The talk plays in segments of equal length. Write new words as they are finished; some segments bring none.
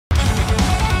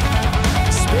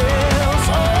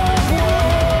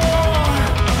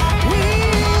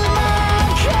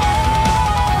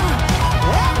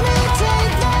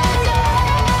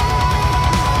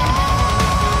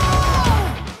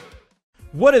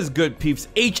What is good, peeps?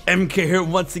 HMK here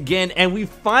once again, and we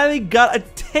finally got a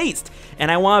taste. And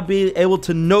I want to be able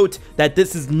to note that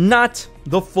this is not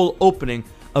the full opening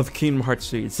of Kingdom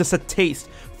Hearts 3. It's just a taste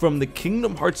from the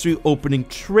Kingdom Hearts 3 opening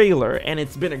trailer, and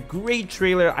it's been a great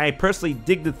trailer. I personally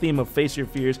dig the theme of Face Your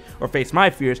Fears, or Face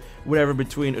My Fears, whatever,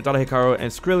 between Utada Hikaru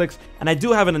and Skrillex, and I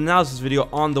do have an analysis video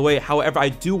on the way. However, I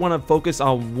do want to focus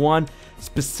on one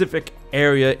specific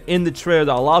area in the trailer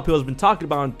that a lot of people have been talking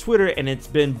about on Twitter, and it's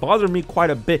been bothering me quite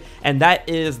a bit, and that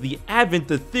is the advent,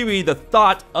 the theory, the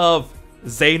thought of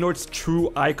Xehanort's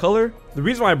true eye color. The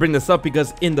reason why I bring this up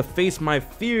because in the Face My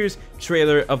Fears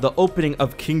trailer of the opening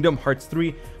of Kingdom Hearts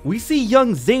 3, we see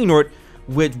young Xehanort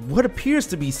with what appears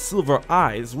to be silver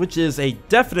eyes, which is a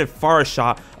definite far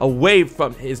shot away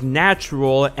from his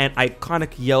natural and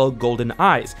iconic yellow golden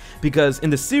eyes. Because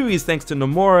in the series, thanks to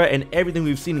Nomura and everything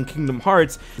we've seen in Kingdom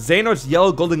Hearts, Xehanort's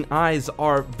yellow golden eyes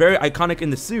are very iconic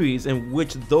in the series, in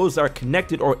which those that are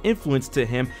connected or influenced to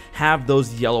him have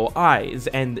those yellow eyes.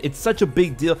 And it's such a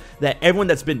big deal that everyone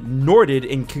that's been Norted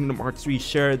in Kingdom Hearts 3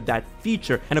 shared that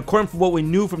feature. And according to what we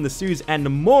knew from the series and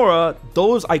Nomura,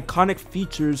 those iconic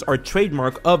features are trademark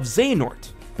of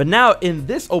Xehanort. But now in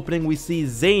this opening we see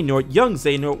Xehanort, young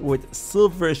Xehanort, with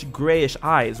silverish grayish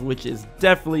eyes, which is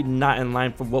definitely not in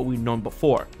line from what we've known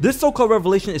before. This so-called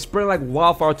revelation is spreading like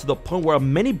wildfire to the point where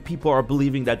many people are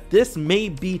believing that this may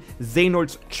be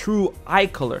Xehanort's true eye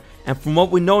color. And from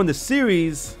what we know in the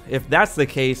series, if that's the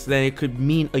case, then it could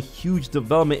mean a huge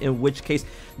development, in which case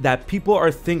that people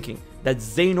are thinking that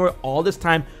Xehanort all this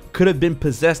time could have been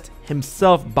possessed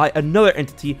himself by another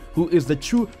entity who is the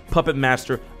true puppet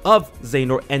master of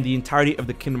Xehanort and the entirety of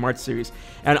the Kingdom Hearts series.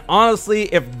 And honestly,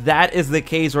 if that is the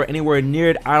case or anywhere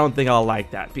near it, I don't think I'll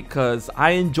like that, because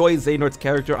I enjoy Xehanort's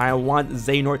character. I want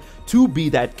Xehanort to be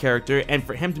that character, and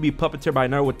for him to be puppeteered by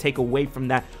another would take away from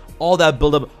that, all that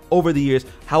buildup over the years.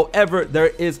 However, there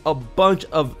is a bunch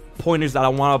of pointers that I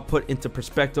want to put into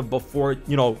perspective before,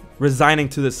 resigning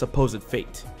to this supposed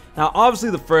fate. Now,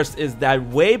 obviously, the first is that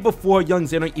way before young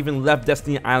Xehanort even left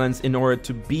Destiny Islands in order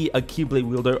to be a Keyblade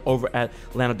wielder over at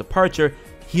Land of Departure,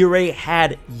 he already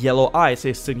had yellow eyes,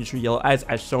 his signature yellow eyes,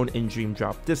 as shown in Dream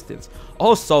Drop Distance.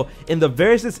 Also, in the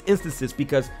various instances,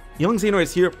 because young Xehanort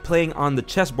is here playing on the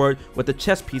chessboard with the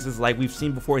chess pieces like we've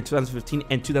seen before in 2015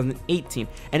 and 2018,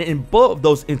 and in both of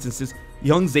those instances,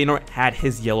 young Xehanort had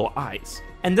his yellow eyes.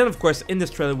 And then, of course, in this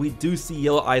trailer, we do see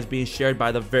yellow eyes being shared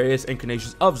by the various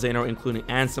incarnations of Xehanort, including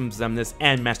Ansem, Xemnas,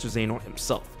 and Master Xehanort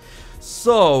himself.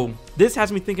 So, this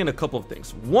has me thinking a couple of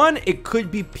things. One, it could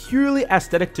be purely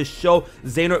aesthetic to show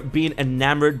Xehanort being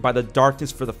enamored by the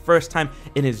darkness for the first time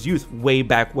in his youth, way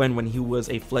back when he was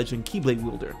a fledgling Keyblade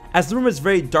wielder. As the room is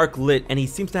very dark lit, and he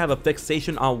seems to have a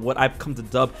fixation on what I've come to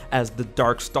dub as the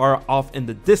dark star off in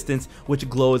the distance, which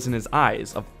glows in his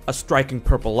eyes of a striking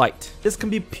purple light. This can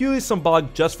be purely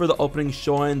symbolic just for the opening,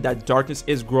 showing that darkness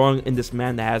is growing in this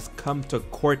man that has come to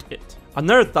court it.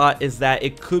 Another thought is that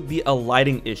it could be a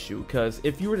lighting issue, because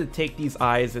if you were to take these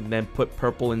eyes and then put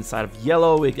purple inside of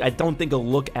yellow, I don't think it'll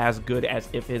look as good as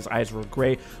if his eyes were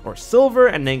gray or silver,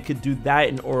 and then could do that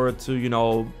in order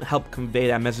to, help convey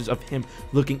that message of him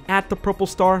looking at the purple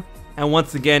star. And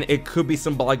once again, it could be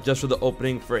symbolic just for the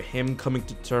opening, for him coming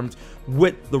to terms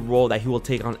with the role that he will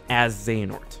take on as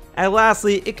Xehanort. And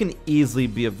lastly, it can easily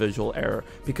be a visual error,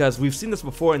 because we've seen this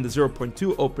before in the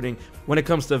 0.2 opening when it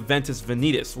comes to Ventus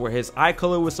Vanitas, where his eye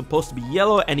color was supposed to be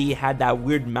yellow and he had that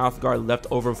weird mouth guard left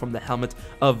over from the helmet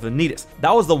of Vanitas.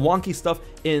 That was the wonky stuff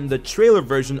in the trailer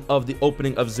version of the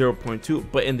opening of 0.2,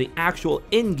 but in the actual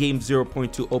in-game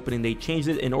 0.2 opening, they changed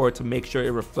it in order to make sure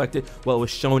it reflected what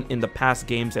was shown in the past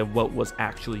games and what was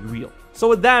actually real. So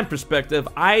with that in perspective,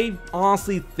 I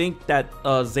honestly think that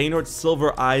Xehanort's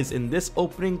silver eyes in this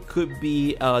opening could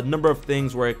be a number of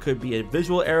things, where it could be a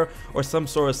visual error or some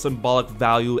sort of symbolic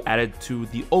value added to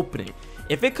the opening.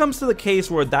 If it comes to the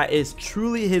case where that is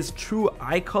truly his true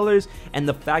eye colors and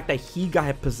the fact that he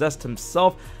got possessed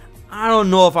himself, I don't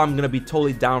know if I'm going to be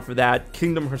totally down for that.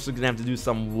 Kingdom Hearts is going to have to do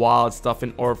some wild stuff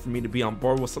in order for me to be on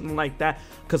board with something like that.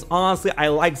 Because honestly, I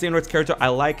like Xehanort's character. I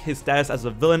like his status as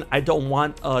a villain. I don't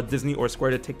want Disney or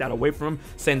Square to take that away from him,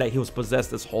 saying that he was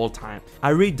possessed this whole time. I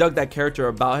really dug that character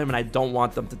about him, and I don't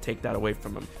want them to take that away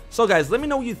from him. So guys, let me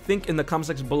know what you think in the comment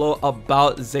section below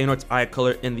about Xehanort's eye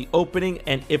color in the opening,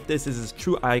 and if this is his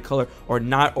true eye color or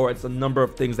not, or it's a number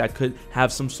of things that could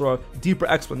have some sort of deeper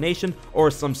explanation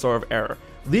or some sort of error.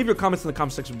 Leave your comments in the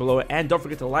comment section below, and don't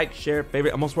forget to like, share, favorite,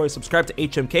 and most importantly, subscribe to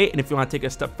HMK. And if you want to take it a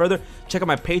step further, check out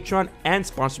my Patreon and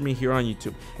sponsor me here on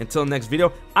YouTube. Until the next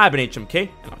video, I've been HMK,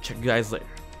 and I'll check you guys later.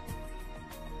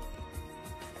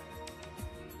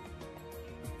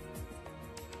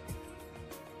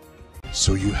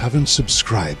 So you haven't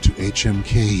subscribed to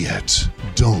HMK yet?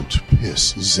 Don't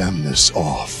piss Xemnas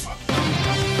off.